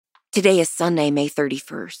Today is Sunday, May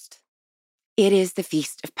 31st. It is the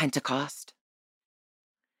Feast of Pentecost.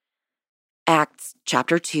 Acts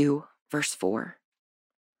chapter 2, verse 4.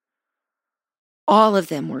 All of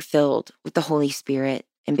them were filled with the Holy Spirit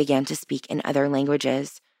and began to speak in other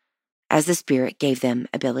languages as the Spirit gave them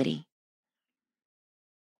ability.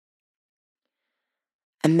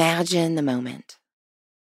 Imagine the moment.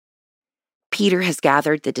 Peter has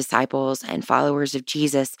gathered the disciples and followers of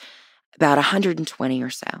Jesus, about 120 or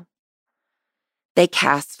so. They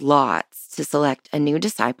cast lots to select a new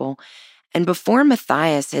disciple, and before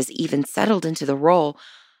Matthias has even settled into the role,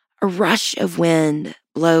 a rush of wind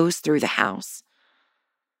blows through the house.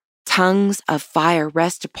 Tongues of fire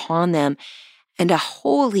rest upon them, and a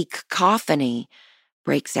holy cacophony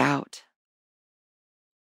breaks out.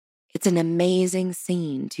 It's an amazing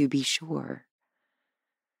scene, to be sure.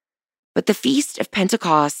 But the Feast of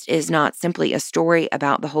Pentecost is not simply a story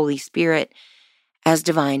about the Holy Spirit as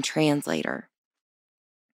divine translator.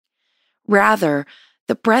 Rather,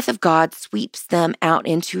 the breath of God sweeps them out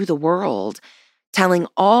into the world, telling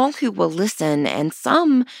all who will listen and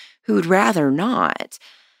some who'd rather not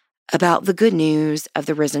about the good news of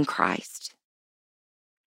the risen Christ.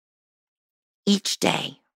 Each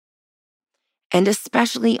day, and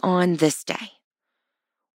especially on this day,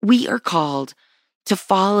 we are called to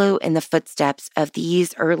follow in the footsteps of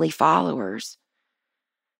these early followers,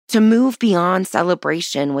 to move beyond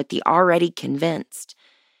celebration with the already convinced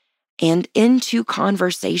and into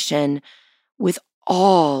conversation with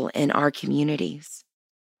all in our communities.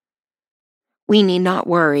 We need not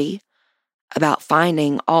worry about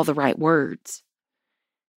finding all the right words.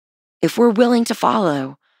 If we're willing to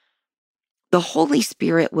follow, the Holy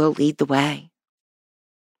Spirit will lead the way.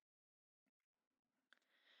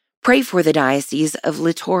 Pray for the Diocese of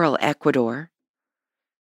Littoral, Ecuador,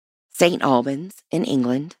 St. Albans in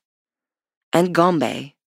England, and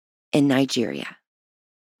Gombe in Nigeria.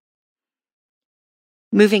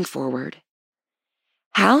 Moving forward,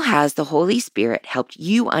 how has the Holy Spirit helped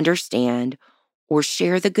you understand or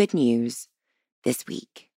share the good news this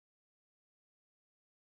week?